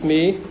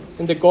Me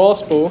in the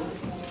Gospel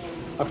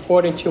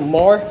according to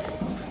Mark,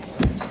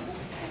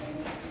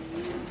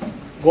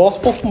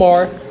 Gospel of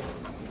Mark,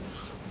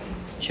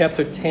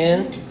 chapter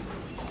 10.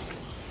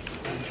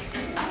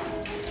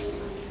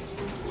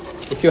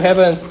 If you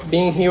haven't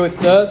been here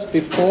with us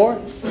before,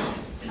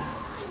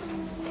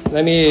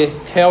 let me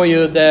tell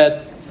you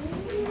that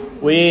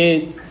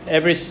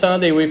every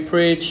Sunday we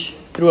preach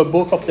through a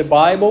book of the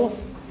Bible,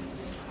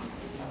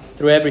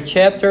 through every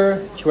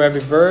chapter, to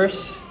every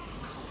verse.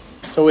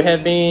 So we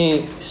have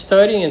been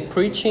studying and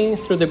preaching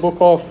through the book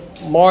of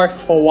Mark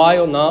for a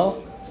while now,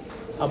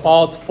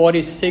 about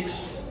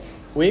 46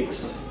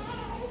 weeks.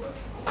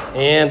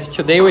 And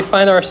today we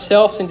find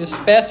ourselves in this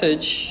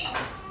passage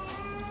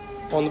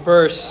on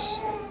verse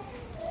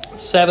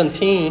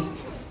 17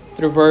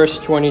 through verse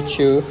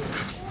 22,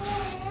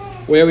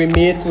 where we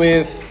meet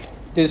with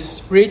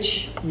this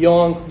rich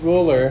young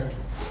ruler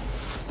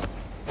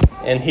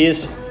and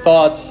his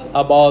thoughts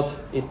about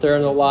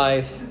eternal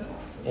life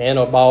and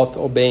about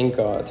obeying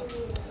God.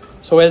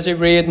 So as we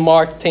read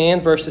Mark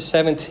 10, verses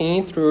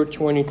 17 through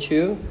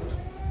 22,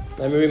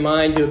 let me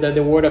remind you that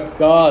the Word of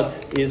God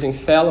is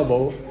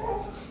infallible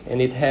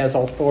and it has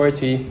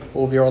authority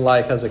over your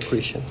life as a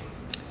Christian.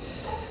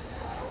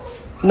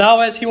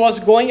 Now as he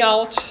was going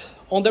out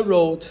on the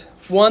road,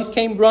 one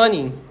came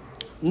running,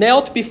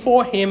 knelt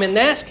before him and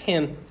asked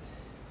him,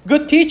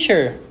 "Good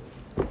teacher,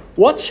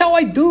 what shall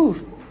I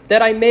do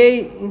that I may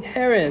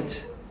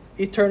inherit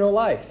eternal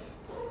life?"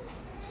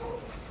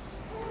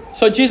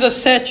 So Jesus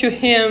said to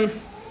him,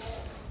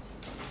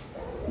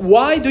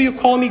 "Why do you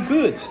call me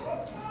good?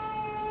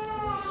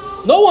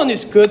 No one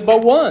is good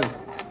but one,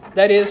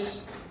 that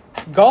is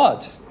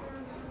God.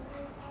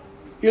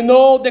 You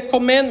know the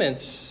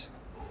commandments.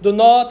 Do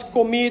not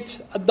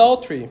commit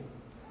adultery.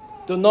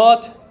 Do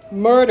not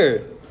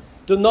murder.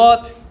 Do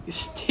not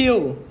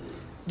steal.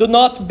 Do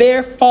not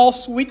bear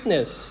false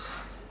witness.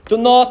 Do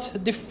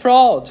not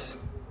defraud.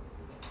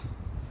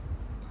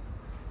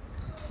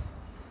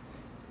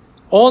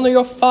 Honor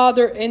your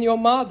father and your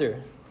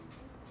mother."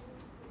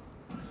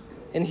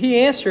 And he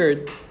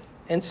answered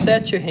and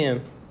said to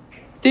him,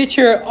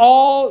 "Teacher,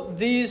 all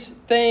these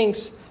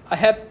things I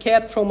have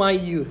kept from my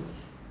youth."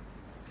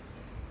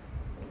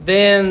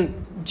 Then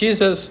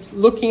Jesus,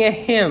 looking at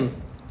him,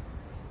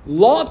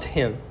 loved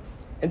him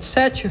and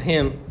said to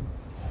him,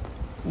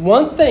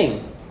 "One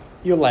thing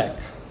you lack.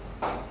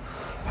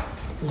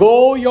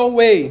 Go your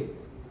way,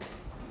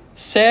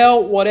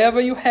 sell whatever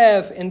you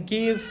have and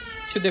give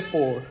to the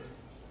poor,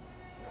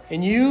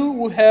 and you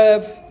will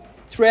have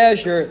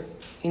treasure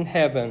in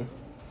heaven.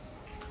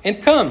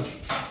 And come,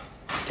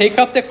 take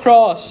up the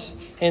cross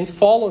and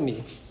follow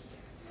me."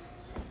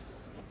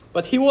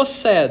 But he was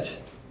sad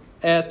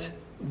at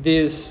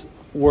this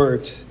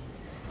word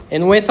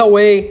and went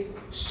away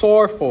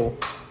sorrowful,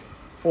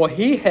 for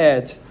he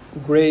had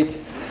great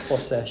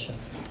possession.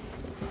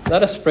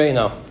 Let us pray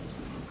now.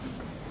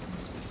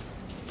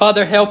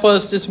 Father, help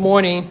us this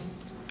morning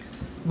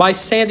by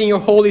sending your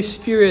Holy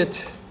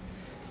Spirit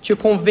to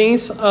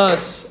convince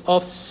us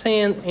of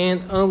sin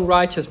and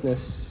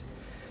unrighteousness,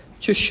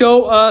 to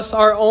show us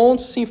our own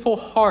sinful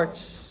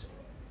hearts,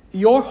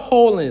 your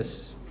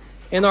holiness,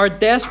 and our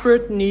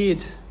desperate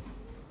need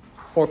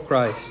for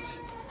Christ.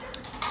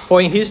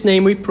 For in his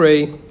name we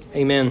pray,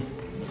 amen.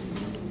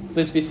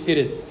 Please be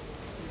seated.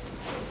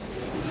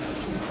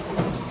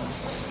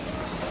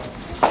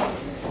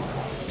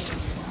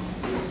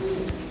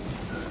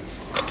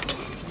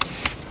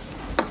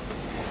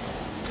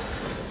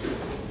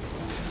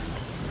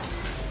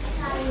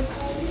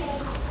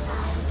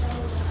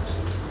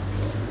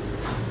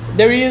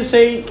 There is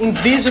an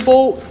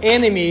invisible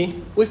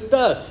enemy with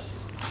us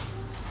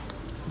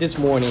this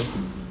morning.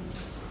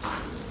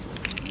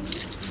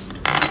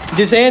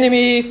 This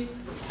enemy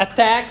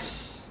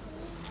attacks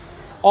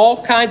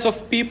all kinds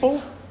of people,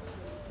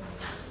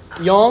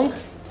 young,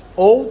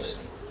 old,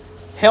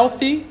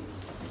 healthy,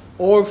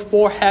 or with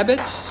poor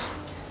habits,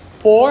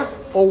 poor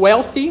or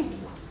wealthy,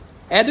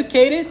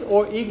 educated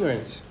or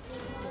ignorant.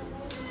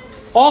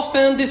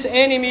 Often this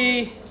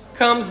enemy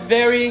comes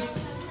very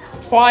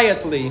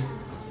quietly,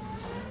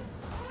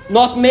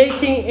 not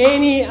making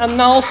any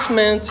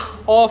announcement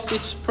of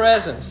its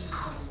presence.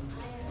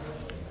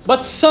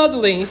 But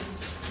suddenly,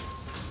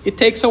 it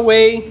takes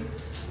away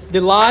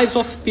the lives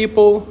of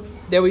people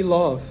that we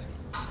love.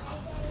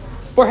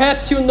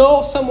 Perhaps you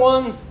know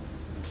someone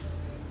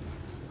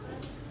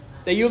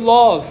that you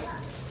love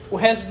who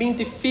has been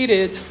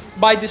defeated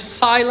by the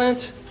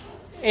silent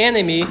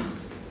enemy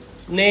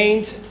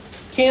named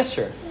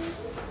cancer,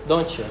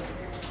 don't you?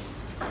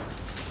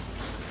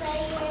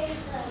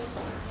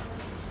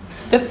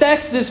 The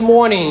text this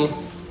morning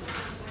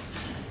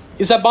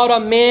is about a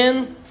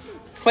man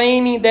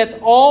claiming that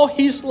all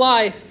his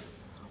life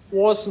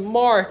was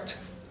marked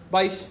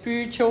by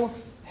spiritual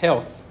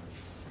health,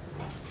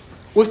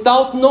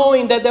 without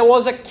knowing that there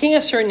was a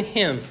cancer in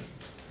him,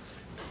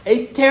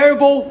 a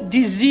terrible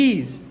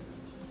disease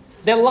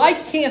that,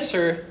 like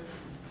cancer,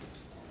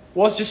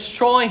 was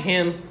destroying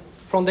him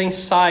from the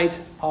inside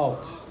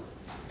out.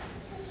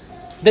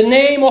 The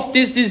name of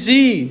this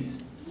disease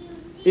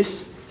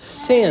is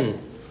sin.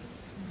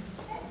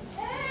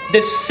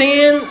 The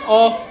sin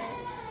of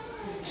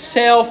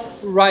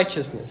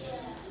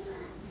self-righteousness.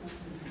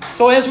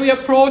 So as we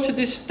approach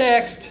this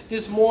text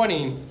this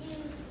morning,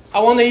 I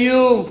want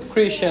you,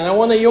 Christian, I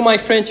want you, my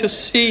friend, to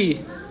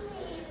see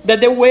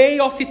that the way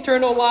of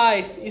eternal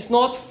life is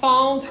not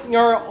found in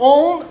our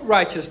own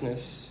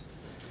righteousness,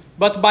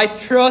 but by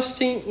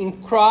trusting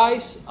in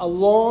Christ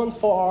alone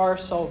for our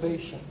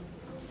salvation.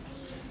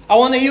 I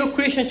want you,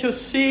 Christian, to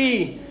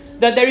see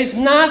that there is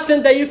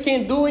nothing that you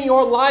can do in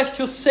your life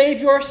to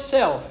save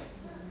yourself.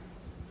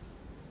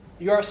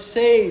 You are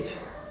saved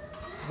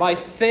by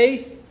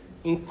faith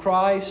in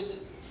Christ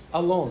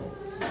alone.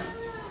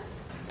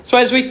 So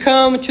as we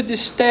come to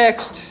this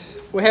text,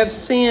 we have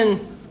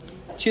seen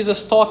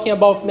Jesus talking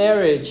about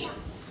marriage,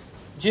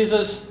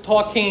 Jesus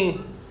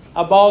talking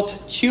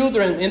about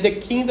children in the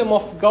kingdom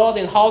of God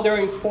and how they're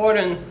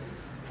important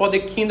for the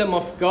kingdom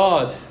of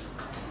God.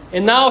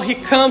 And now he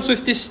comes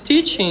with this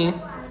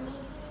teaching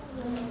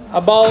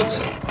about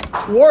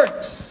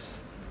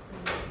works,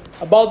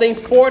 about the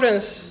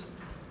importance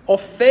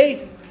of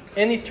faith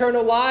and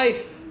eternal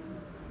life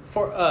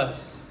for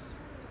us.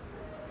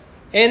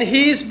 And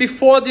he's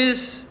before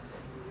this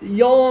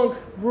young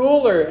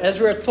ruler, as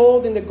we are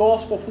told in the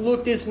Gospel of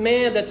Luke, this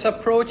man that's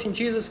approaching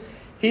Jesus,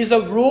 he's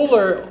a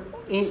ruler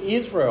in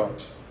Israel.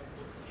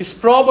 He's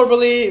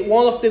probably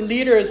one of the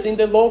leaders in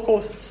the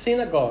local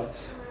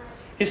synagogues.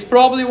 He's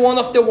probably one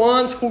of the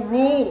ones who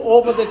rule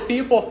over the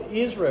people of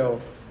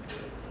Israel.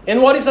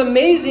 And what is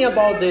amazing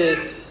about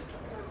this,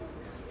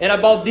 and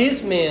about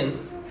this man,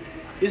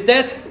 is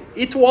that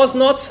it was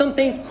not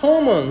something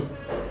common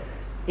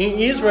in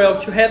Israel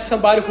to have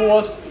somebody who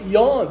was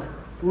young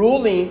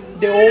ruling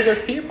the older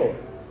people.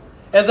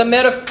 As a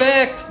matter of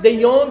fact, the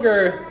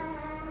younger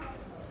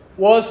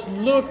was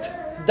looked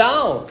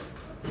down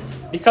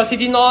because he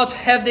did not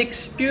have the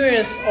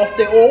experience of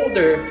the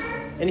older,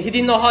 and he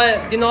did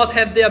not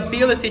have the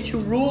ability to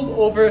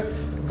rule over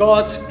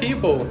God's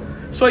people.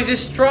 So it's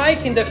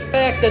striking the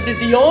fact that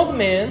this young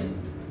man,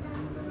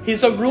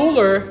 he's a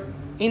ruler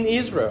in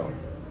Israel.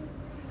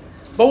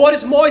 But what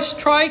is more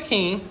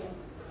striking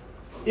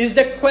is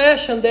the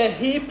question that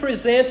he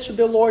presents to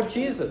the Lord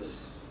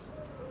Jesus,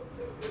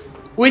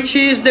 which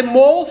is the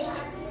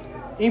most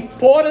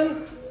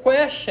important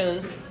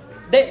question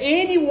that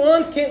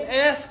anyone can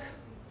ask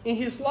in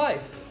his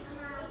life.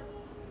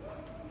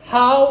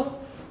 How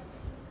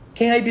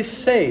can I be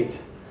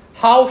saved?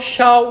 How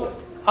shall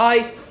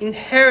I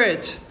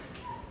inherit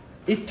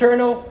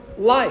eternal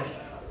life?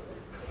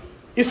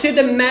 You see,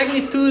 the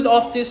magnitude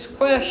of this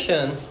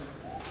question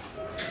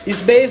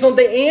is based on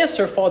the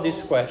answer for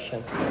this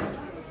question.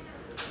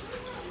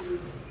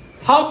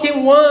 How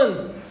can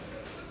one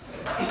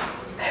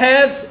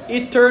have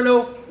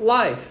eternal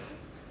life?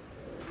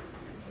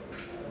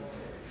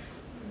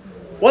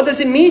 What does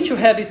it mean to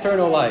have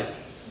eternal life?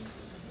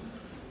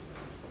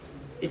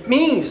 It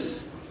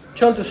means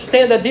to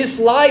understand that this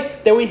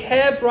life that we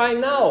have right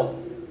now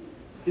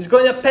is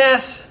going to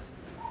pass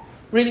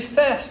really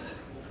fast.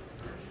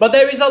 But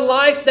there is a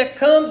life that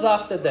comes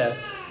after that.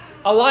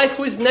 A life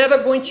which is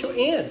never going to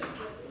end.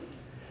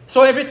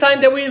 So every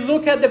time that we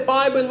look at the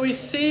Bible and we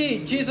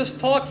see Jesus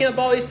talking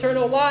about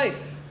eternal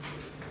life,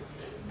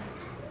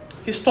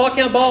 he's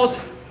talking about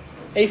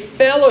a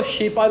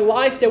fellowship, a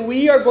life that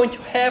we are going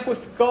to have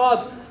with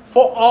God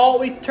for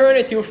all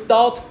eternity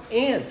without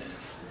end.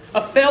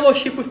 A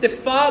fellowship with the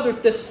Father,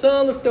 with the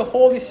Son, with the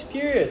Holy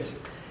Spirit.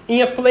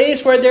 In a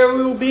place where there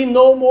will be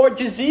no more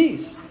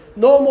disease,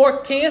 no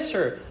more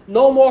cancer,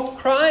 no more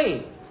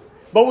crying.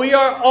 But we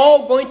are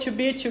all going to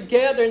be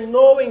together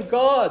knowing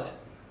God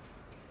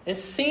and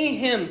seeing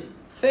Him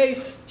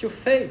face to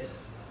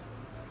face.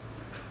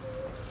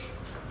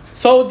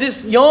 So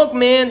this young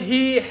man,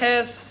 he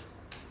has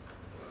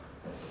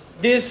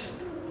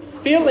this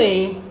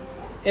feeling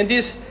and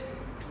this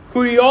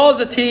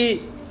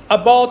curiosity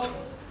about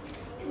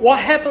what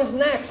happens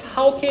next.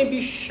 How can I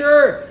be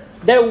sure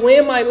that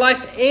when my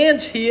life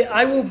ends here,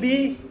 I will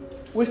be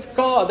with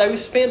God? I will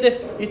spend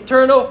the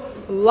eternal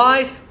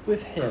life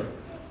with Him.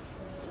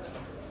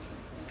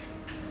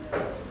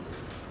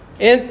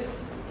 And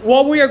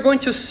what we are going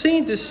to see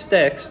in this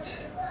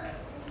text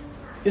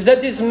is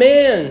that this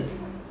man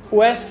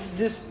who asks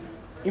this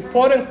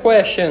important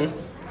question,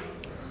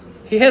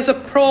 he has a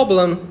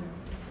problem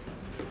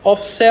of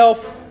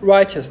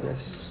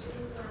self-righteousness.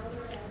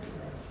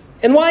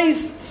 And why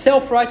is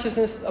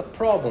self-righteousness a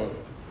problem?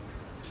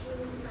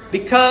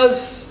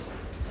 Because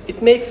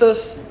it makes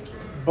us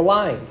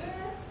blind.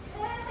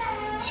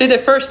 See, the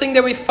first thing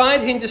that we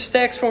find in this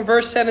text from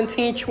verse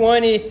 17,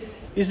 20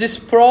 is this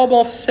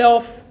problem of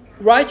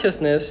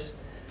self-righteousness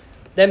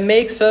that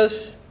makes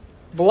us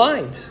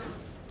blind.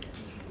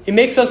 It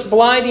makes us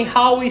blind in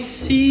how we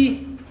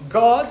see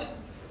God.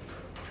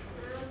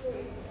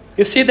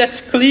 You see,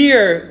 that's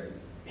clear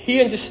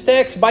here in this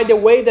text by the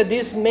way that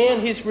this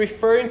man is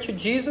referring to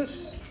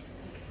Jesus.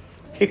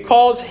 He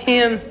calls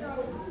him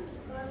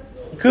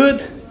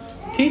good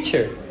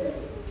teacher.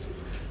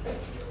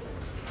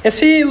 And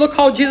see, look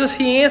how Jesus,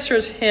 he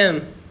answers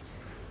him.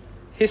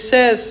 He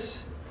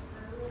says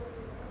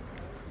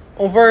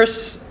on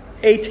verse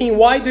 18,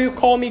 "Why do you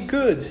call me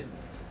good?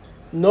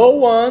 No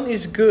one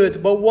is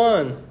good but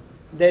one,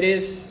 that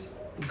is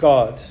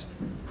God."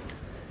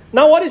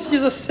 Now what is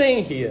Jesus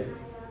saying here?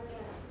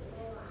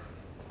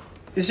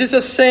 Is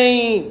Jesus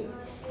saying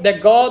that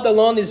God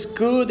alone is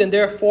good and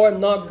therefore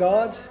not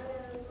God?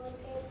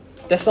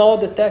 That's not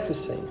what the text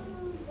is saying.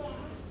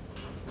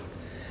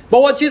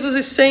 But what Jesus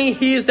is saying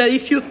here is that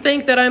if you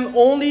think that I'm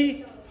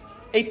only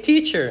a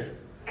teacher,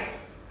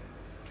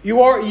 you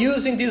are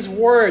using this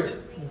word,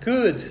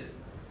 good,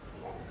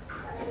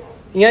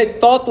 in a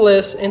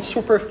thoughtless and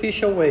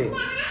superficial way.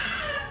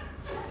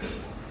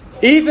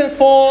 Even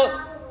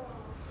for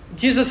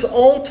Jesus'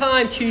 own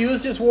time to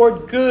use this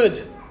word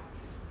good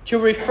to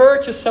refer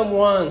to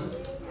someone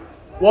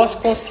was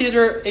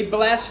considered a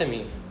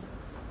blasphemy,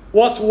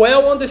 was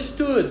well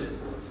understood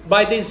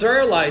by the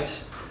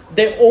Israelites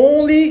that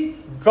only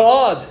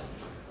God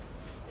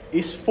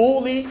is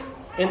fully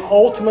and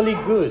ultimately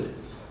good.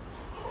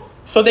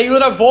 So they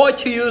would avoid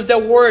to use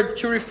that word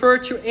to refer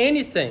to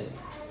anything.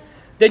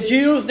 The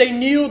Jews, they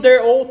knew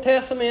their Old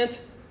Testament,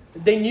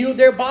 they knew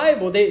their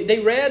Bible. They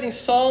read in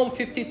Psalm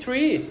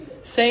 53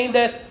 saying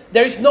that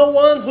there is no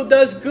one who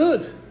does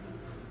good.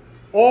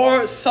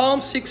 Or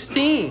Psalm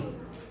 16,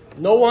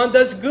 no one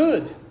does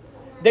good.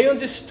 They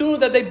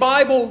understood that the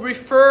Bible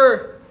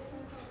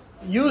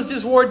use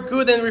this word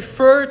good and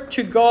refer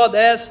to God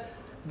as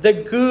the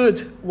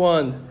good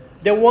one.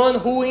 The one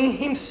who in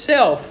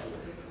himself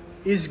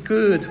is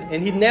good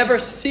and he never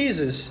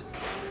ceases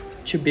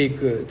to be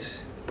good.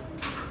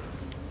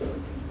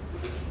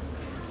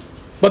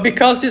 But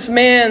because this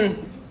man,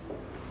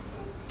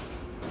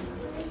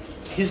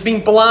 he's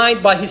been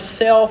blind by his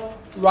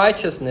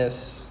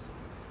self-righteousness,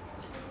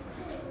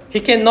 he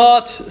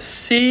cannot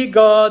see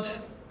God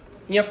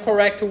in a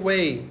correct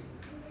way.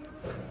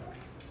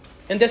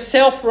 And the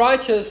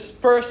self-righteous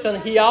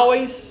person, he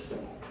always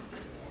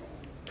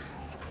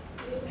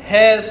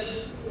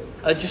has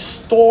a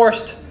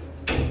distorted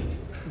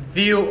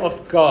view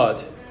of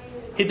God.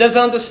 He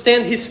doesn't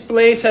understand his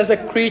place as a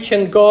creature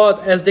and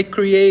God as the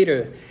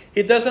creator.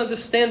 He doesn't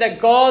understand that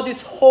God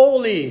is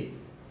holy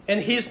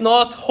and he's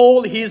not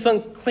holy, he's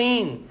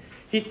unclean.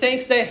 He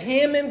thinks that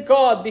him and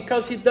God,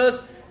 because he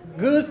does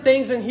good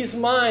things in his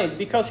mind,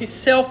 because he's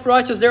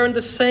self-righteous, they're on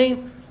the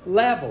same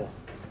level.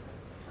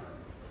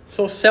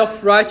 So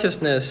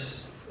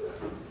self-righteousness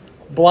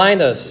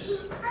blinds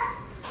us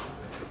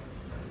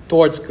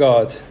towards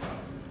God,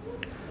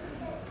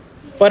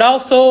 but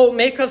also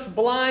make us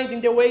blind in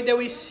the way that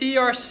we see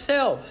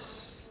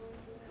ourselves.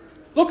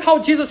 Look how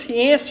Jesus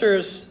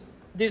answers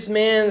this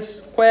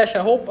man's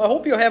question. I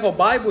hope you have a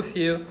Bible with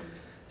you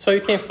so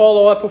you can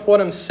follow up with what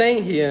I'm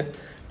saying here.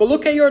 But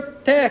look at your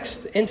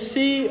text and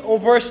see on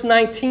verse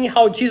 19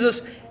 how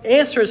Jesus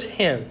answers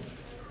him.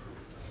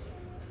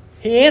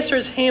 He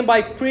answers him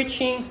by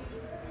preaching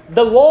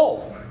the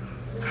law.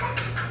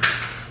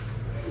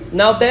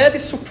 Now that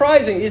is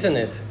surprising, isn't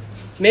it?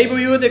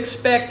 Maybe you would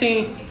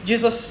expecting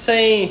Jesus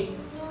saying,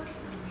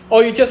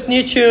 "Oh, you just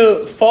need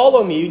to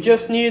follow me. You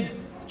just need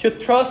to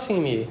trust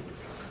in me."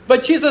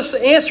 But Jesus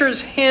answers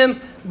him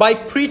by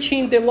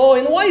preaching the law.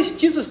 And why is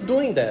Jesus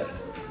doing that?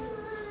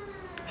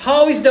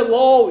 How is the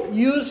law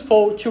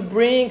useful to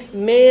bring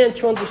man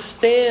to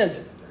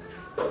understand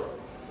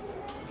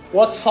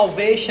what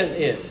salvation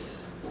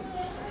is?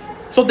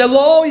 So the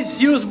law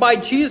is used by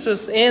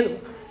Jesus and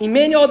in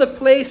many other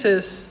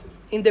places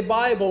in the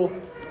Bible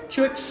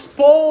to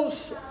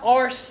expose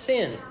our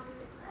sin,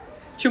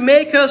 to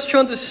make us to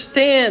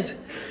understand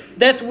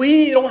that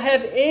we don't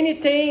have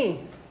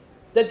anything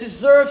that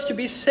deserves to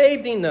be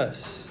saved in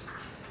us.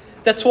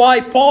 That's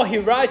why Paul, he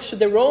writes to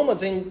the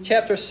Romans in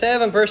chapter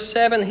 7, verse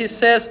 7, he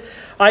says,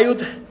 "I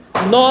would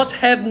not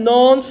have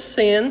known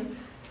sin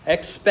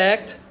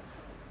except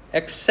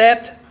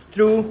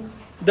through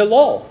the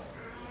law."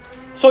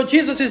 So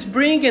Jesus is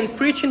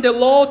preaching the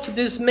law to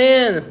this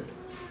man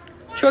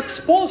to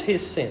expose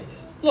his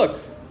sins. Look,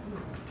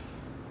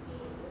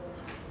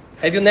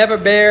 have you never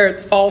bared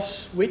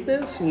false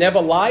witness? You never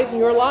lied in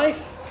your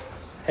life?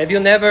 Have you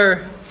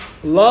never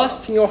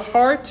lust in your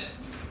heart?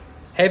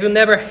 Have you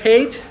never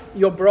hate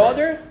your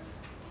brother?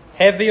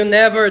 Have you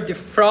never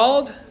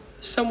defraud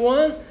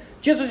someone?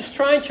 Jesus is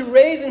trying to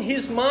raise in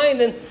his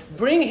mind and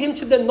bring him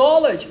to the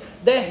knowledge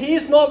that he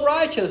is not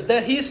righteous,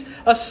 that he's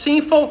a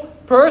sinful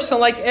person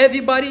like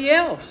everybody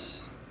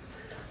else.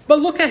 But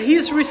look at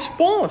his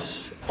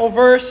response of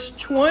verse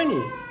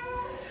 20.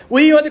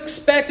 We would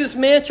expect this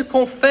man to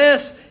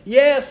confess,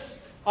 "Yes,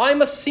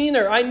 I'm a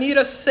sinner. I need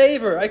a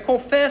Savior. I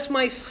confess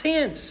my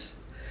sins."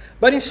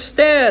 But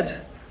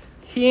instead,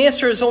 he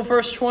answers on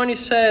verse 20,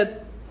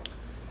 said,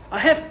 "I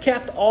have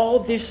kept all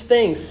these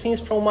things since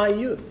from my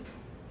youth."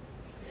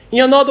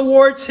 In other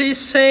words, he's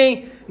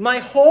saying, my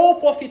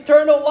hope of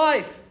eternal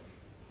life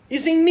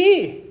is in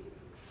me.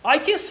 I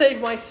can save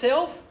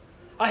myself.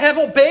 I have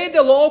obeyed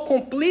the law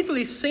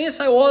completely since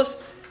I was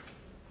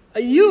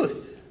a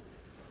youth.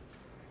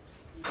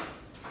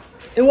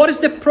 And what is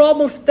the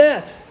problem with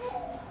that?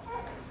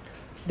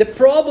 The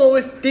problem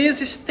with this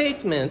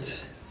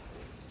statement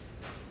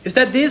is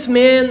that this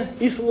man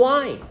is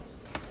lying.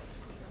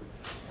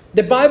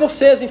 The Bible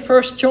says in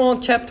 1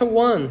 John chapter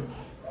 1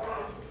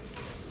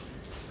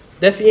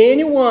 that if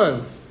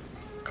anyone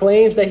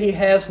claims that he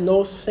has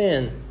no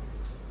sin,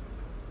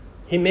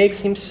 he makes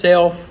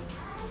himself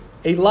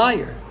a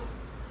liar.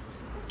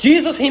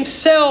 Jesus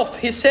himself,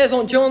 he says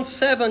on John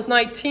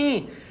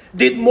 7:19,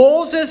 did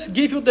Moses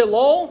give you the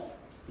law?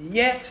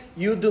 Yet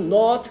you do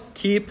not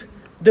keep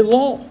the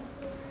law.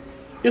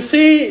 You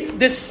see,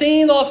 the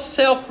sin of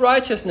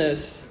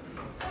self-righteousness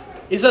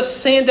is a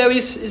sin that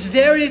is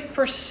very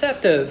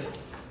perceptive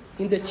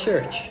in the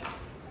church.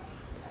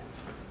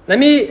 Let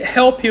me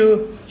help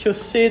you to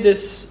see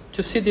this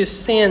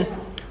sin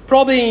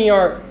probably in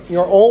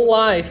your own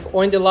life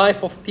or in the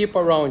life of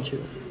people around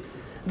you.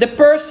 The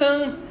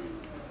person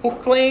who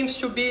claims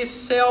to be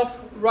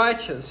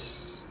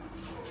self-righteous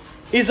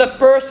is a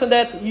person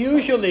that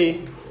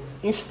usually,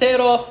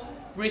 instead of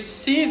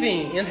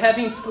receiving and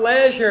having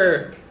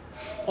pleasure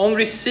on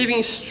receiving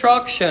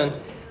instruction,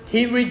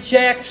 he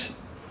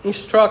rejects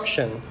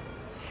instruction.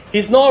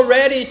 He's not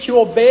ready to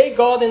obey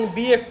God and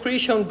be a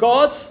Christian on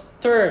God's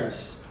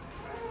terms.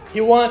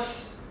 He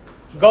wants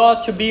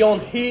God to be on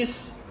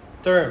his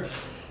terms.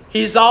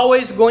 He's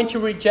always going to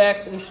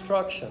reject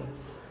instruction.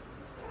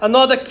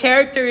 Another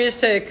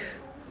characteristic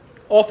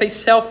of a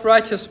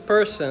self-righteous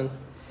person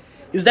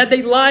is that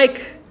they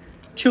like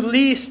to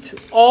list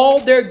all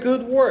their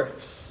good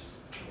works.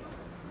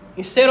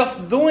 Instead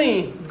of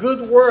doing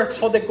good works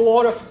for the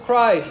glory of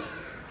Christ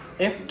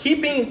and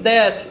keeping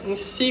that in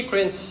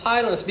secret and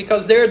silence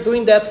because they're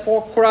doing that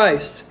for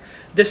Christ,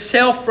 the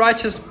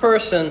self-righteous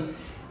person,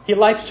 he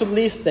likes to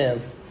list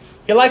them.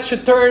 He likes to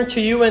turn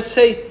to you and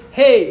say,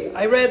 hey,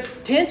 I read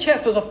 10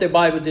 chapters of the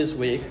Bible this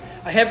week.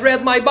 I have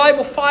read my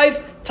Bible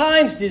 5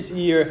 times this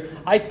year.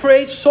 I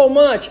prayed so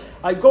much.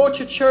 I go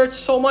to church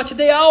so much.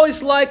 They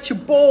always like to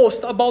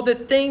boast about the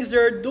things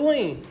they're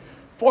doing,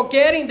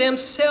 forgetting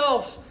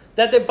themselves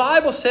that the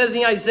Bible says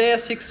in Isaiah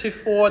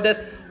 64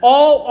 that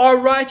all our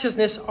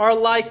righteousness are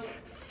like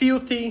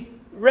filthy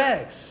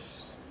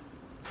rags.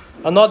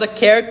 Another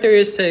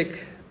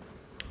characteristic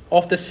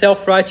of the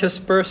self-righteous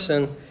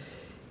person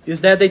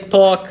is that they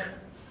talk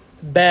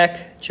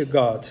back to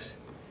God.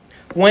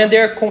 When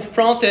they're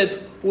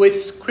confronted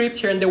with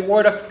Scripture and the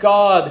Word of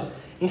God,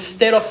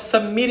 instead of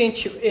submitting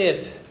to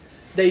it,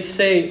 they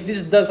say,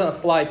 this doesn't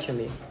apply to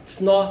me.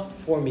 It's not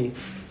for me.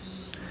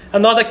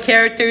 Another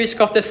characteristic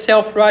of the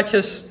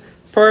self-righteous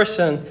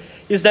person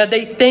is that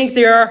they think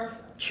they are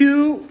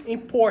too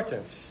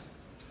important.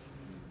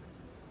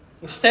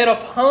 Instead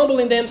of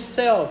humbling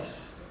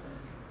themselves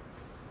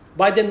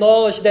by the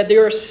knowledge that they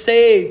are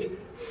saved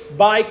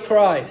by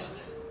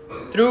Christ,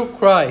 through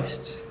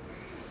Christ,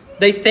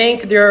 they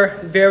think they are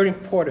very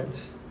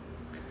important.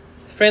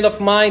 A friend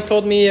of mine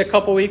told me a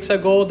couple weeks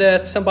ago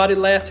that somebody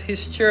left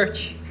his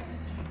church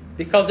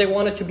because they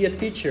wanted to be a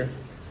teacher.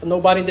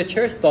 Nobody in the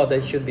church thought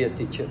that he should be a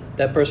teacher.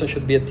 That person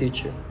should be a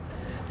teacher.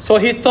 So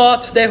he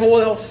thought that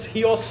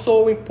he was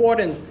so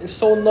important and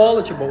so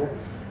knowledgeable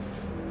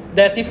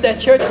that if that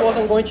church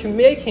wasn't going to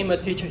make him a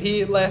teacher,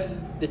 he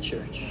left the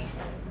church.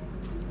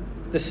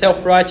 The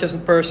self-righteous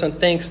person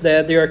thinks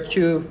that they are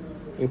too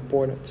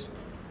important.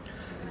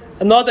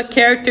 Another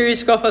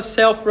characteristic of a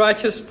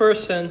self-righteous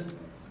person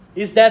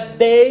is that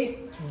they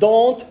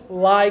don't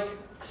like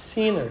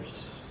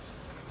sinners.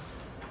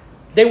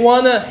 They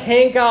want to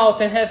hang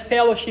out and have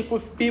fellowship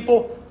with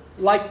people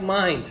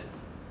like-minded.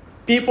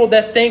 People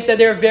that think that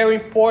they're very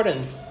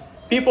important.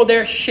 People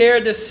that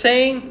share the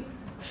same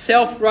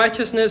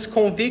self-righteousness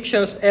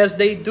convictions as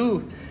they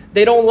do.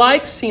 They don't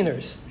like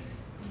sinners.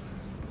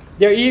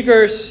 They're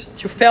eager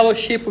to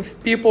fellowship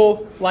with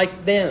people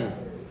like them.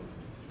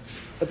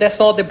 But that's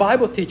not what the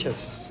Bible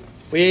teaches.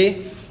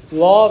 We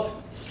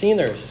love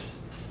sinners.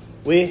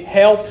 We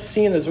help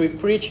sinners. We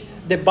preach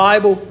the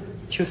Bible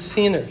to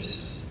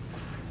sinners.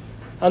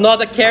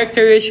 Another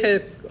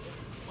characteristic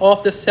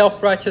of the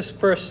self-righteous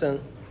person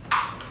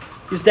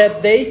is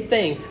that they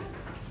think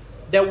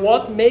that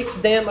what makes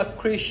them a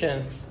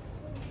Christian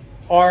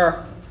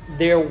are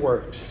their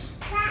works.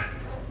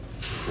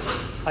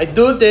 I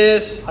do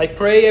this, I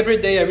pray every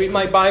day, I read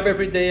my Bible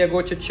every day, I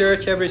go to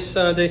church every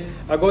Sunday,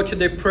 I go to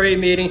the prayer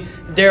meeting,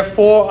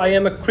 therefore I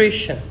am a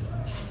Christian.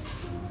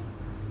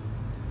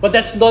 But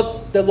that's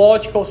not the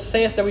logical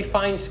sense that we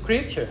find in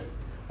Scripture.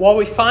 What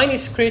we find in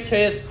Scripture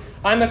is,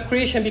 I'm a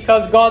Christian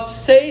because God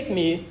saved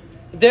me,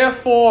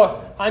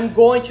 therefore I'm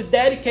going to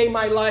dedicate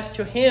my life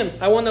to Him.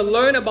 I want to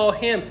learn about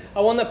Him.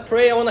 I want to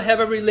pray. I want to have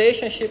a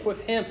relationship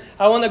with Him.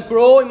 I want to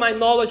grow in my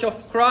knowledge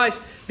of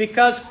Christ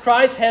because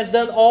Christ has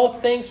done all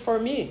things for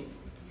me.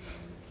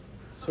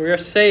 So we are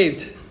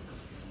saved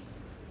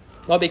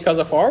not because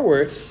of our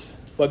works,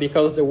 but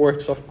because of the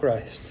works of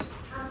Christ.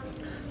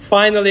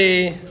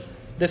 Finally,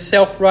 the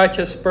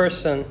self-righteous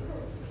person,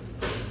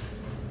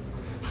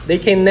 they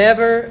can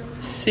never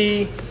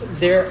see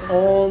their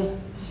own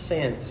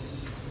sins.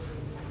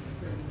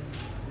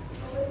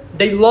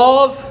 They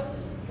love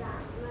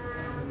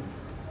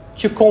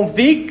to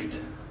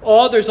convict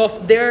others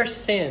of their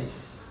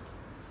sins.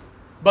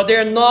 but they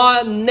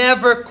are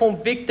never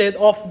convicted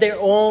of their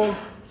own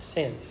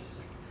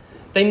sins.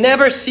 They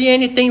never see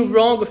anything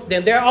wrong with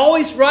them. They're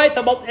always right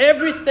about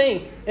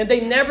everything, and they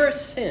never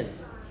sin.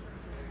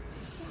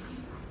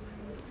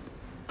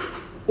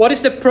 What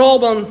is the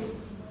problem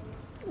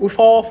with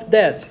all of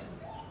that?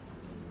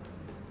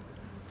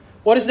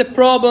 What is the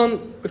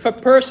problem with a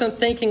person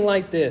thinking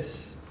like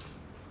this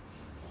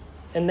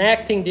and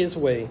acting this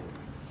way?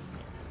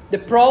 The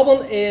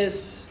problem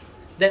is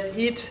that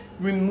it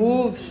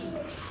removes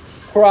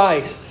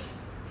Christ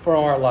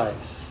from our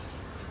lives.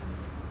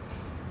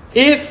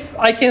 If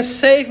I can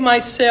save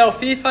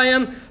myself, if I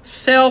am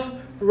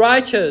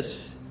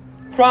self-righteous,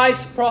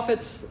 Christ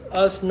profits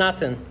us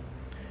nothing.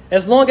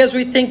 As long as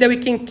we think that we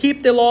can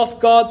keep the law of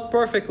God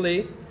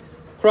perfectly,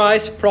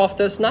 Christ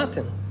profits us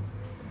nothing.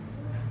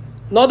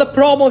 Another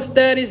problem with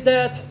that is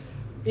that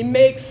it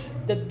makes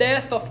the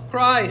death of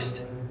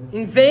Christ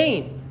in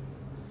vain.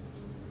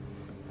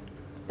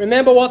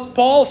 Remember what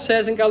Paul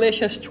says in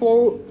Galatians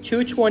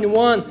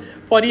 2:21,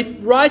 for if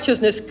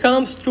righteousness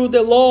comes through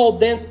the law,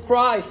 then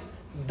Christ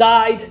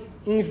died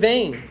in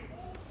vain.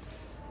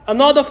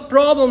 Another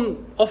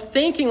problem of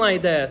thinking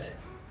like that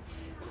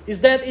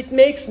is that it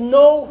makes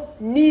no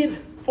need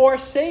for a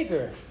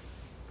Savior.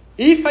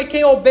 If I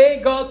can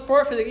obey God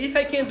perfectly, if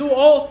I can do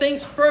all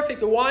things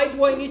perfectly, why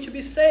do I need to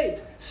be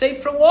saved?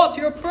 Saved from what?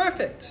 You're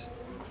perfect.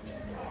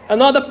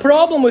 Another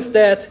problem with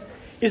that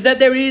is that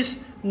there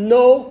is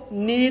no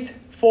need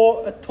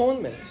for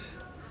atonement.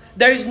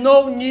 There is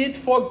no need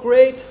for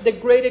the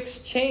great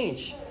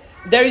exchange.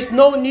 There is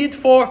no need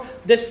for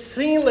the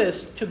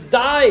sinless to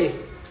die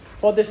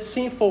for the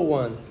sinful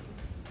one.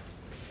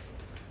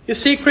 You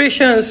see,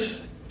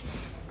 Christians,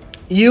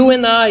 you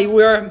and I,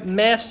 we are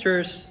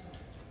masters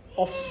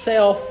of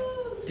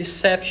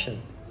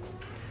self-deception.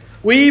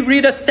 We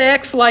read a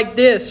text like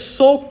this,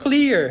 so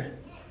clear,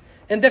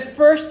 and the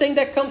first thing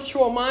that comes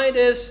to our mind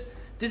is,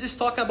 this is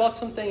talking about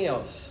something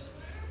else.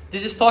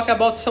 This is talking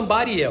about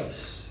somebody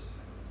else.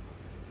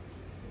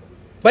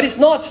 But it's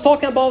not. It's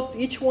talking about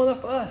each one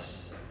of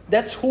us.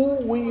 That's who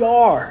we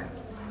are.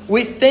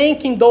 We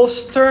think in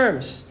those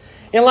terms.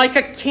 And like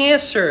a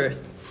cancer,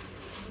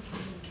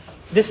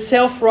 the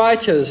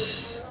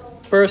self-righteous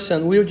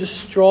person will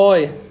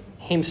destroy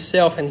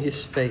himself and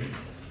his faith.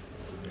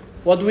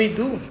 What do we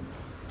do?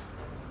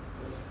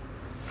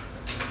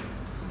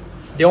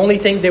 The only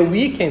thing that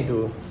we can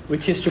do,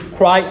 which is to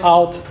cry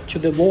out to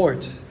the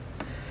Lord.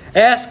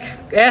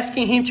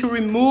 Asking Him to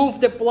remove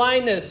the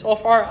blindness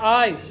of our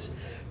eyes,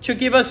 to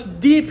give us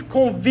deep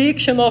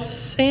conviction of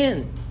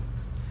sin.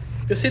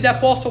 You see, the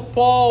Apostle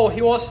Paul,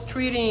 he was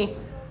treating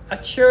a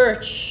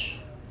church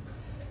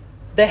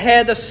that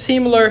had a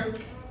similar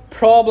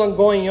problem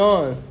going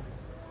on,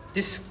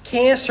 this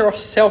cancer of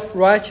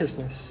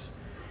self-righteousness.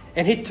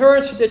 And he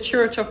turns to the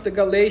church of the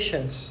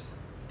Galatians.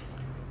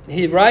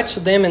 He writes to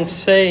them and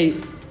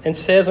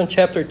says on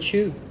chapter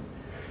 2,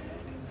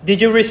 did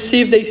you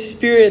receive the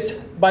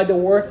Spirit by the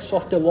works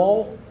of the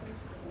law,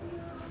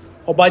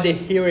 or by the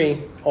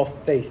hearing of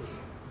faith?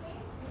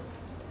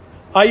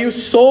 Are you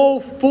so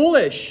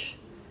foolish?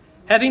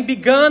 Having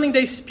begun in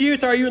the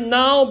Spirit, are you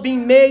now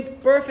being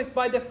made perfect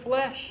by the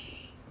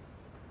flesh?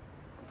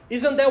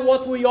 Isn't that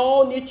what we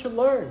all need to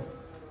learn?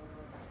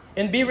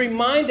 And be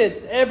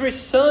reminded every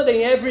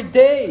Sunday, every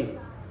day,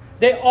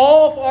 that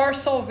all of our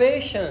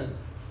salvation,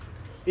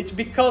 it's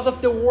because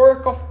of the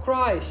work of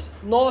Christ,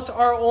 not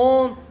our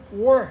own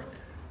work.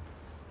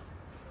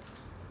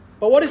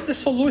 But what is the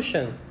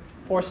solution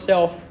for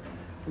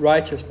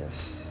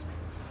self-righteousness?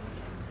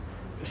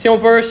 You see, on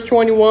verse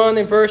 21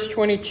 and verse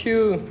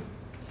 22,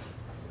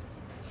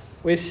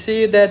 we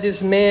see that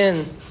this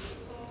man,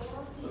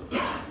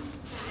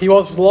 he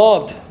was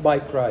loved by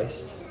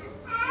Christ.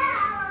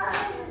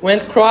 When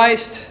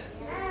Christ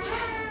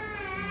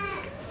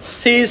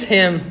sees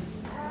him,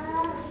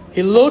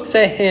 he looks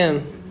at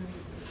him,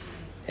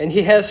 and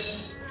he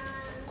has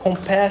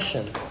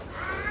compassion.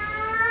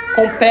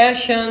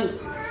 Compassion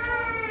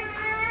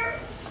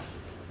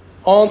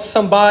on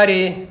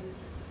somebody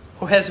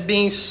who has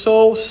been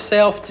so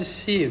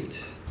self-deceived.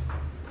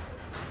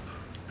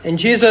 And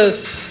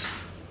Jesus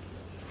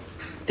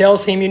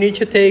tells him, you need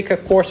to take a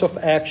course of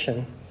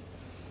action.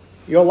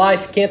 Your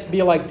life can't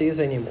be like this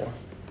anymore.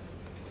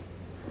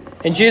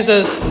 And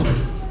Jesus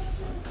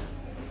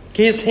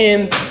gives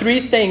him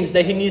 3 things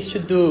that he needs to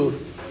do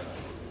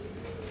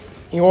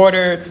in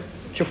order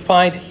to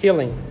find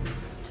healing.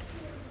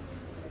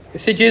 You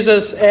see,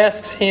 Jesus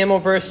asks him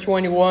on verse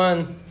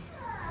 21,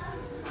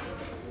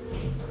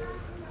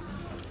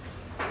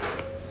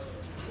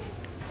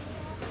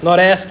 not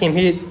ask him,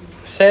 he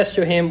says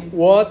to him,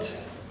 what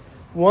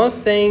one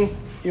thing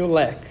you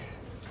lack?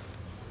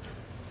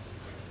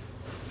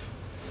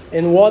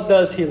 And what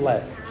does he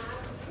lack?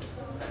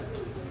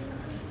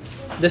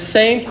 The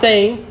same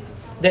thing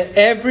that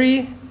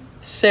every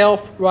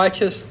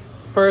self-righteous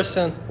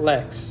person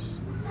lacks.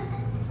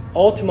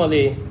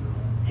 Ultimately,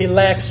 he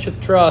lacks to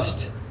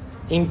trust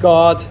in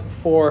God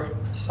for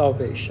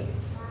salvation.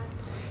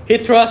 He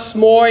trusts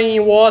more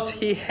in what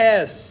he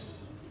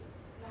has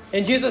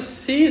And Jesus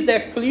sees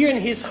that clear in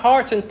his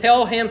heart and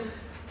tells him,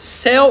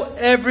 sell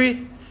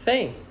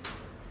everything.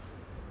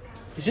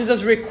 Is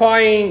Jesus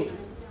requiring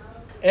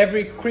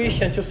every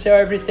Christian to sell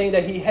everything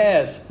that he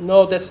has?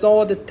 No, that's not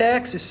what the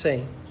text is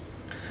saying.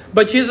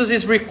 But Jesus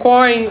is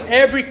requiring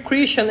every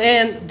Christian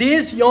and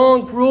this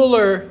young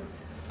ruler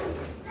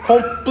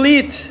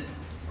complete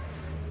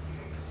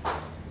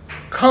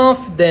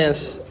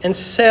confidence and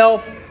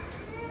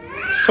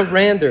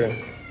self-surrender.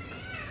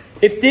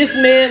 If this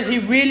man, he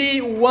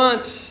really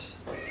wants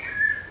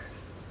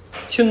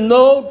to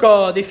know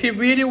God, if he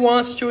really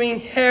wants to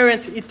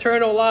inherit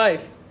eternal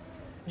life,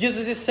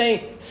 Jesus is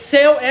saying,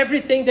 sell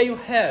everything that you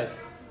have.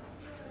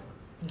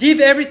 Give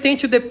everything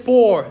to the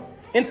poor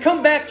and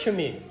come back to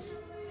me.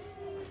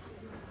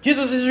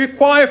 Jesus is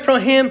required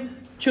from him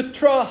to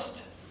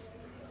trust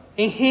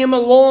in him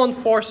alone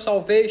for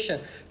salvation,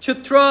 to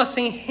trust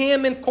in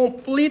him and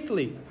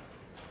completely.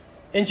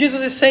 And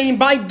Jesus is saying,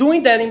 by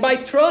doing that and by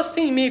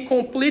trusting me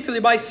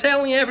completely, by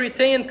selling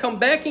everything and come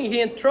back in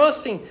here and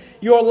trusting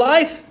your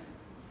life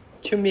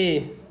to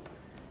me,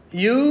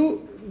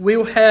 you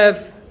will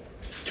have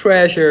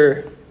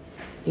treasure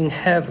in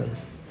heaven.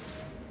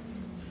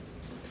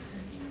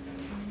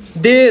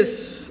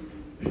 This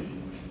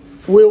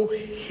will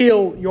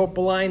heal your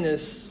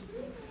blindness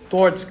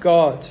towards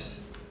God.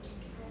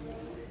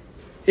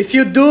 If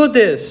you do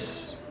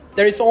this,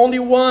 there is only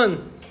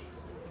one.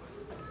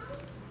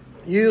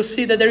 You will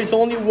see that there is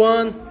only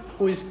one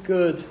who is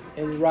good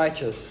and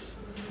righteous.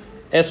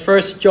 As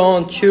 1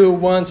 John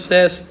 2:1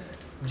 says,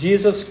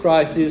 Jesus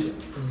Christ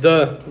is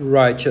the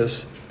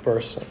righteous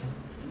person.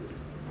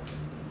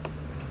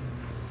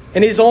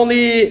 And it's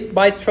only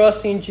by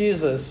trusting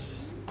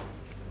Jesus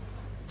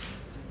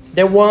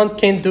that one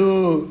can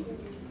do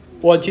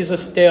what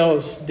Jesus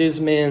tells this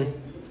man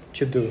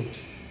to do,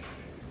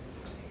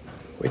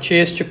 which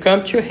is to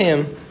come to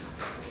him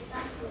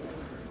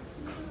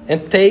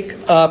and take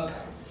up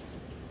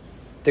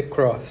the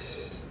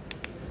cross.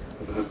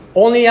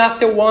 Only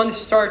after one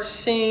starts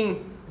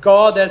seeing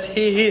God as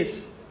he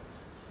is,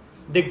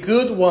 the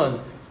good one,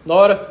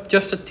 not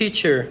just a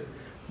teacher,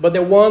 but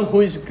the one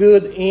who is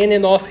good in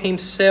and of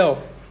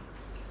himself.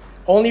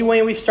 Only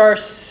when we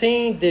start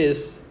seeing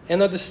this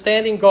and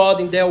understanding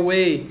God in that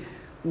way,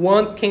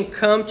 one can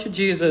come to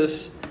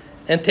Jesus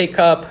and take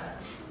up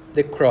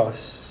the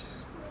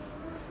cross.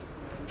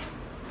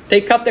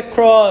 Take up the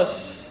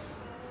cross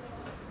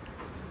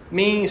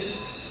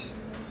means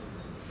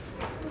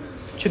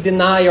to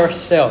deny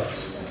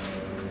ourselves.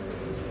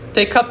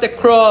 Take up the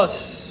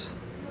cross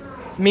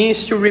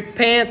means to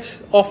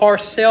repent of our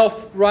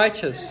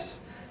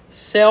self-righteous,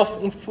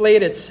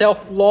 self-inflated,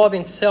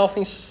 self-loving,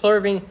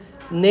 self-serving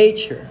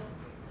nature.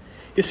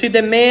 You see,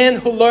 the man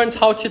who learns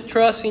how to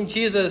trust in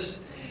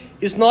Jesus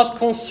is not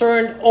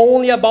concerned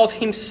only about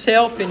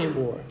himself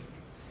anymore.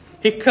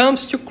 He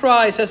comes to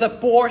Christ as a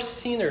poor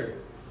sinner,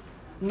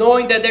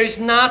 knowing that there is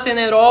nothing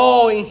at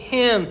all in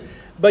him,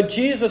 but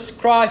Jesus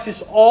Christ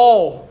is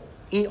all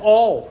in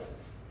all.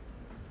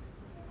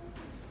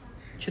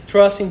 To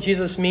trust in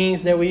Jesus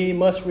means that we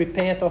must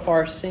repent of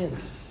our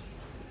sins,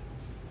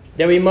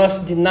 that we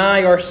must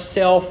deny our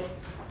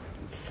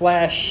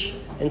self-flesh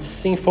and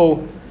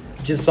sinful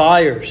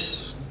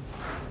desires.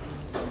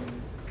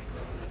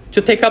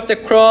 To take up the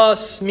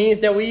cross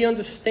means that we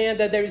understand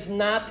that there is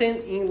nothing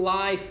in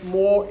life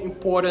more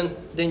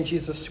important than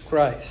Jesus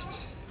Christ.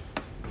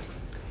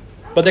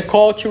 But the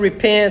call to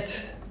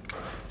repent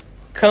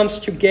comes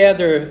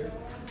together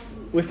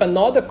with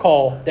another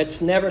call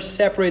that's never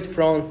separate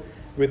from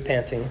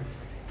repenting,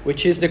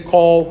 which is the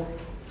call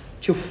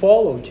to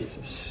follow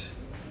Jesus,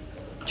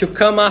 to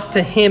come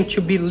after him,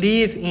 to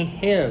believe in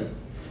him.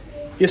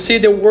 You see,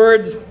 the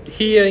word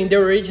here in the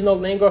original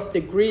language of the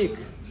Greek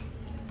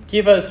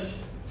give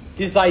us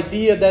this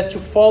idea that to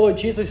follow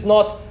Jesus is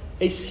not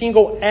a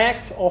single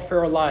act of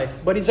our life,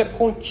 but it's a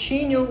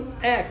continual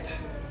act.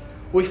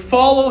 We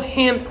follow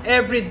him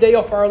every day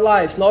of our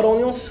lives, not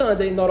only on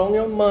Sunday, not only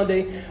on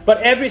Monday,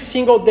 but every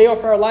single day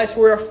of our lives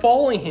we are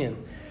following him.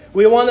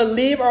 We want to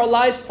live our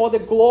lives for the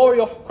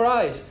glory of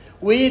Christ.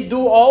 We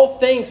do all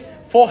things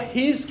for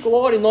his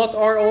glory, not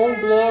our own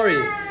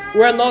glory.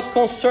 We are not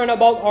concerned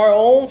about our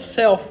own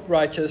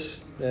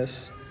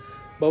self-righteousness,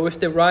 but with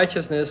the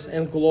righteousness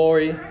and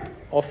glory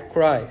of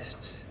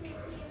Christ.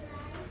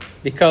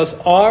 Because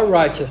our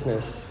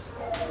righteousness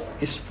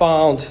is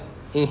found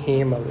in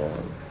him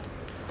alone.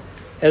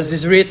 As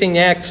is written in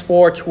Acts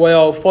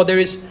 4:12, for there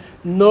is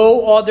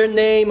no other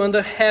name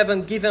under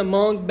heaven given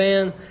among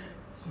men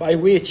by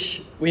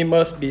which we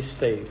must be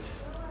saved.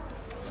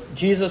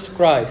 Jesus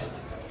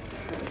Christ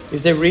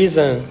is the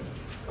reason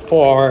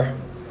for our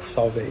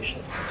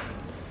salvation.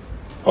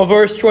 On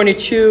verse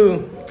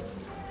 22,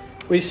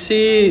 we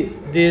see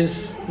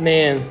this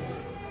man.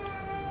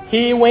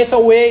 He went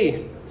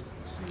away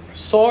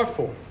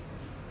sorrowful.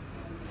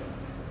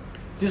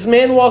 This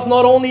man was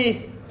not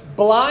only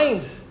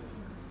blind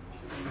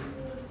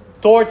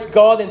towards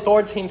God and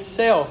towards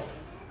himself,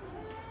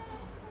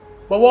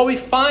 but what we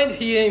find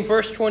here in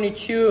verse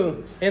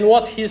 22 and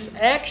what his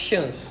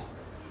actions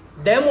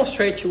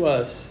demonstrate to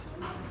us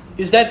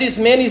is that this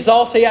man is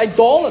also an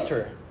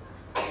idolater.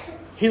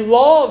 He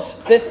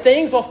loves the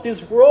things of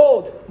this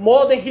world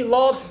more than he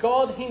loves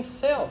God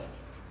himself.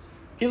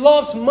 He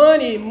loves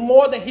money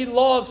more than he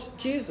loves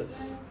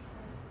Jesus.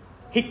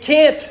 He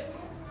can't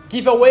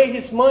give away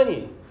his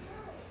money.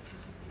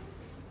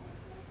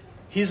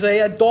 He's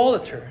an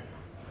idolater.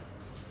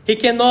 He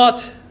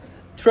cannot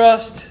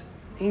trust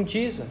in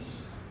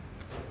Jesus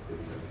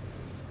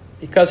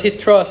because he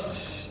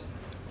trusts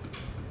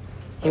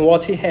in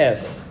what he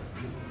has.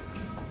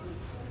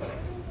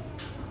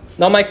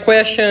 Now my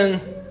question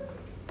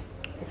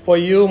for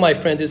you, my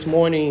friend, this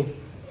morning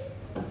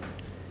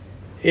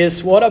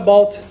is, what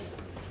about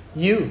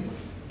you?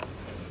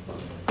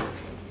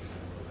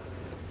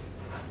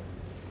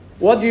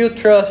 What do you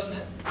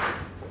trust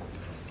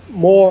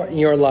more in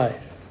your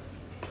life?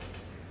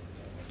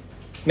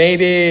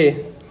 Maybe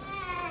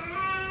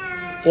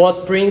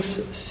what brings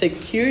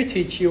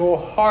security to your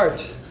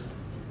heart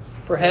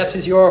perhaps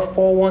is your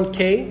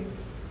 401k,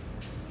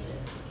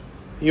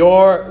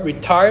 your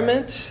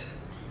retirement,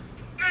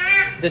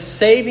 the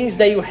savings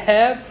that you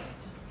have,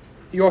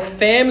 your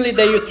family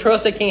that you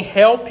trust that can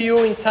help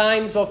you in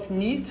times of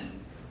need.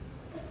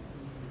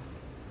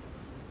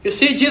 You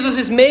see, Jesus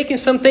is making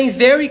something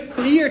very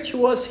clear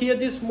to us here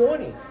this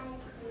morning.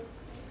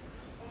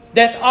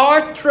 That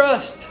our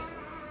trust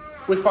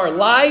with our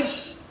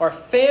lives, our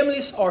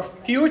families, our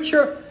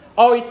future,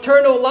 our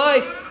eternal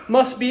life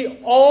must be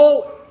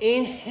all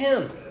in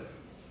Him.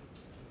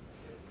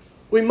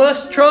 We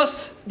must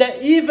trust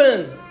that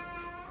even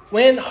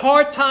when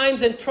hard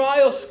times and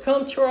trials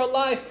come to our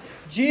life,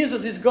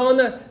 Jesus is going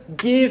to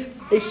give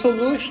a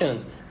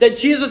solution. That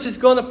Jesus is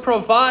going to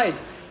provide.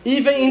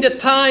 Even in the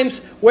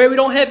times where we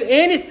don't have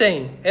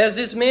anything, as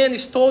this man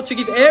is told to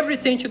give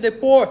everything to the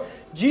poor,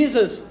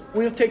 Jesus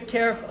will take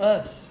care of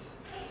us.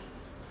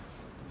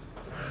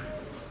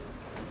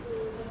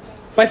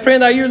 My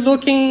friend, are you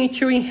looking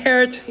to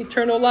inherit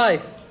eternal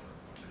life?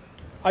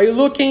 Are you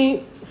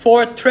looking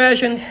for a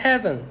treasure in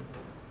heaven?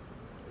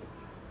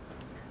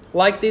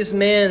 Like this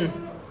man,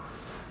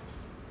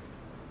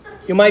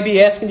 you might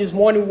be asking this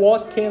morning,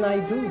 what can I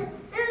do?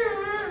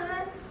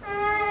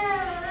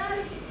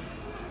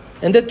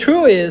 And the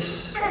truth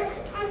is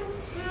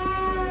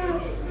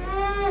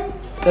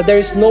that there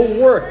is no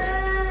work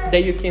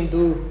that you can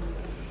do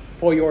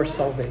for your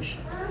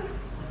salvation.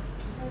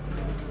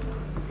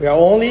 We are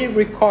only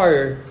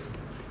required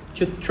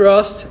to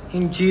trust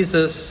in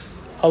Jesus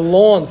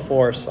alone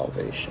for our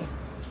salvation.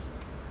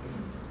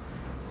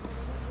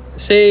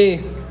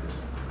 See,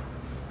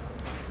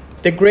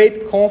 the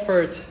great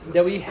comfort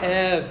that we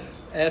have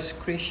as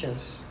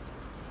Christians,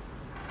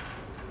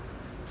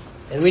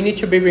 and we need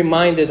to be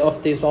reminded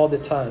of this all the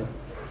time.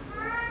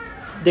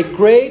 The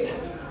great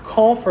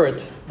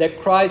comfort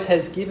that Christ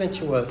has given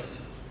to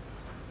us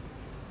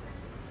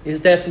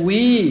is that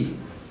we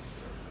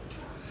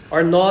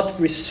are not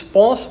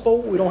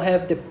responsible. We don't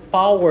have the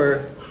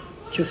power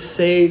to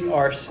save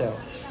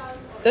ourselves.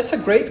 That's a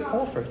great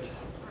comfort.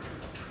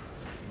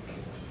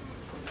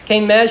 Can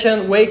you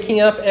imagine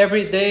waking up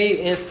every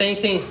day and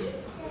thinking,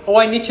 oh,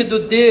 I need to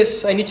do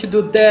this, I need to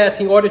do that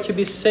in order to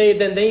be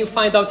saved, and then you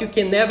find out you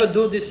can never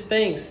do these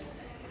things,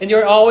 and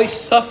you're always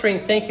suffering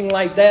thinking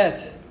like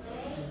that.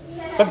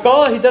 But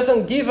God, He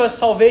doesn't give us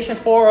salvation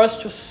for us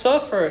to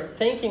suffer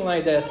thinking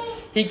like that.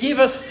 He gives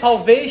us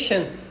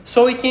salvation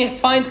so we can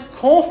find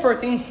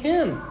comfort in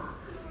Him,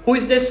 who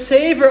is the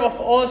Savior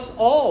of us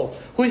all,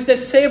 who is the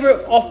Savior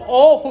of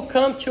all who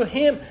come to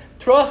Him,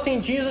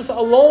 trusting Jesus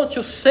alone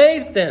to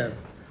save them.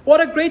 What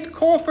a great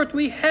comfort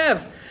we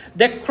have,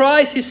 that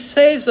Christ, He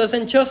saves us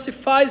and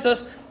justifies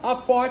us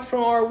apart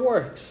from our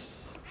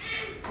works.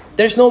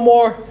 There's no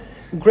more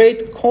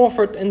great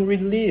comfort and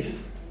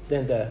relief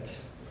than that.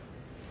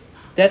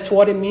 That's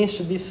what it means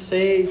to be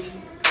saved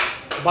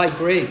by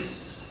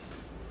grace.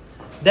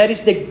 That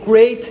is the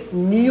great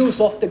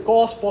news of the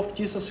gospel of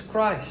Jesus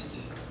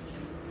Christ.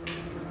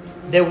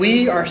 That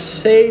we are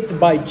saved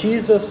by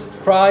Jesus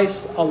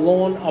Christ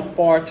alone,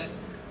 apart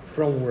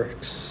from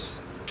works.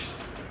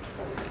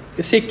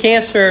 You see,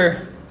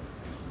 cancer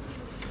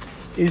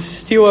is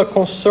still a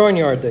concern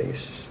in our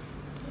days.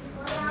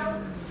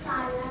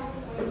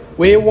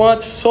 We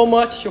want so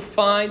much to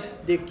find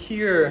the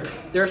cure.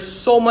 There's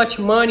so much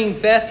money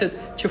invested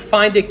to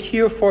find the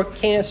cure for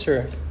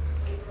cancer.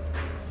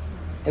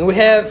 And we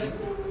have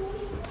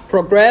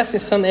progressed in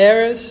some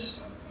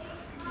areas.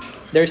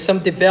 There's some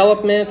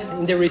development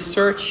in the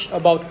research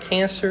about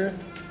cancer.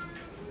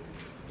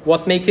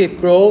 What makes it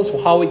grow,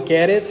 how we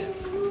get it.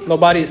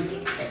 Nobody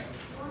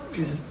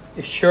is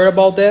sure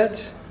about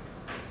that.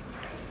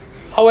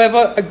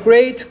 However, a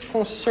great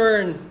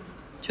concern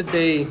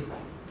today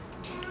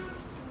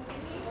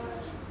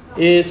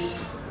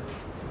is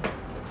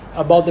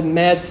about the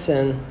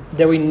medicine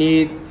that we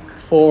need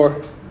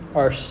for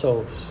our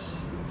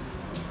souls.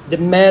 The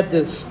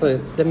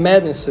medicine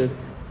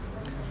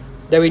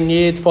that we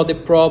need for the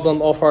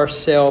problem of our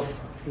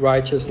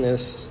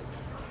self-righteousness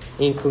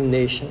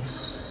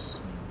inclinations.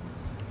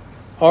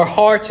 Our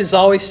heart is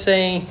always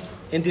saying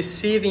and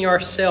deceiving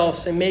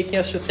ourselves and making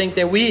us to think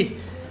that we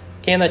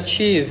can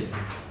achieve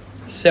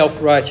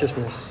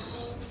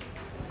self-righteousness.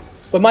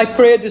 But my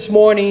prayer this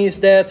morning is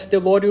that the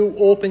Lord will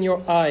open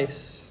your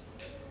eyes,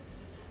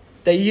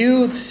 that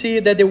you would see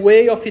that the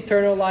way of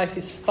eternal life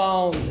is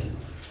found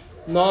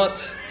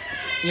not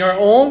in your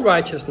own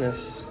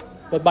righteousness,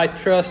 but by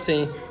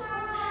trusting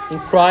in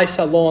Christ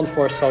alone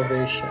for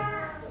salvation.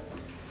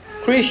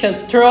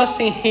 Christian, trust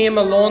in Him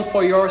alone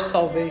for your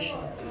salvation.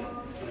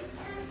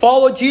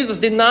 Follow Jesus,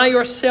 deny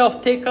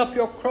yourself, take up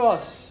your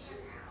cross.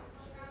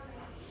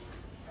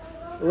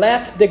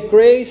 Let the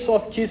grace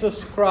of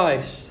Jesus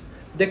Christ,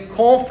 the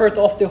comfort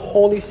of the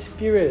Holy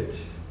Spirit,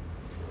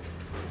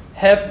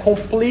 have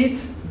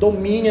complete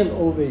dominion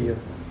over you.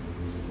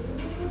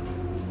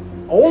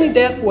 Only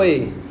that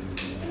way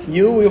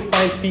you will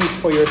find peace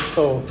for your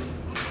soul.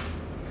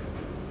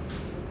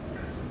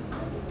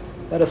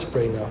 Let us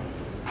pray now.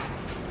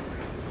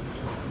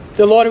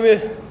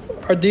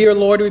 Our dear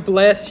Lord, we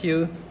bless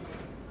you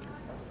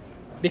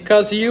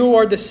because you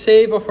are the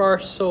Savior of our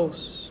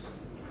souls.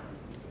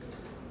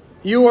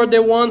 You are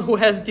the one who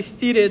has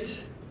defeated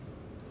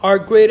our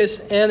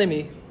greatest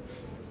enemy,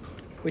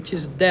 which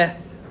is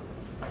death.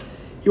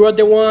 You are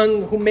the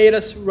one who made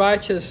us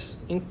righteous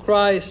in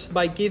Christ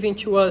by giving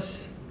to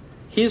us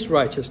His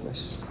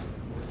righteousness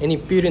and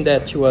imputing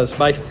that to us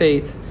by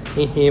faith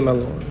in Him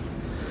alone.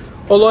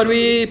 Oh Lord,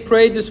 we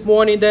pray this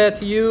morning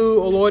that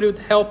you, oh Lord, would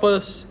help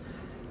us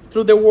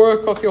through the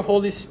work of your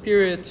Holy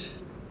Spirit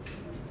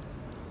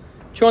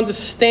to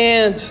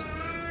understand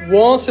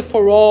once and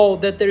for all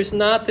that there is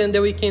nothing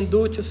that we can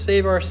do to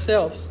save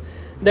ourselves.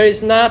 There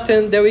is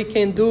nothing that we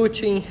can do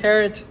to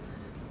inherit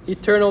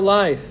eternal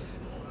life.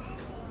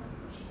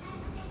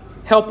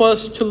 Help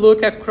us to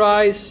look at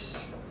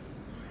Christ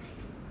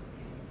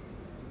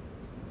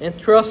and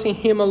trust in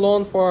Him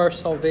alone for our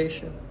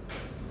salvation.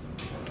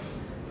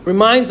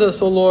 Reminds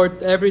us, O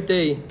Lord, every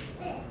day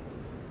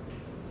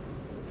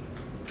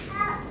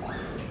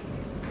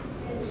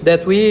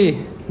that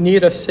we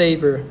need a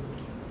Savior.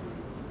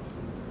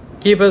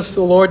 Give us,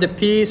 O Lord, the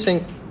peace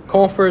and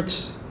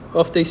comforts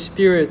of the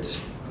Spirit.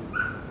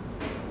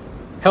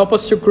 Help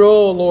us to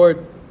grow, O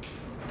Lord,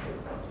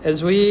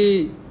 as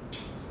we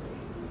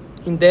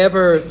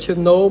endeavor to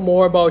know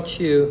more about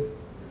you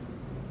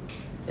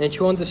and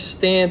to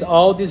understand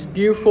all these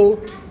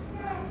beautiful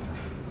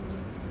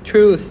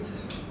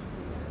truths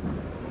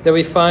that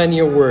we find in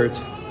your word.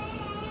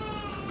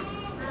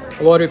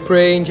 Lord, we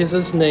pray in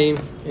Jesus' name.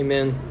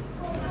 Amen.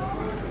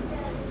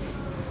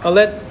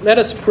 Let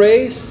us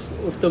praise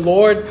with the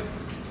Lord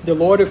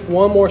with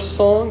one more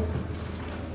song.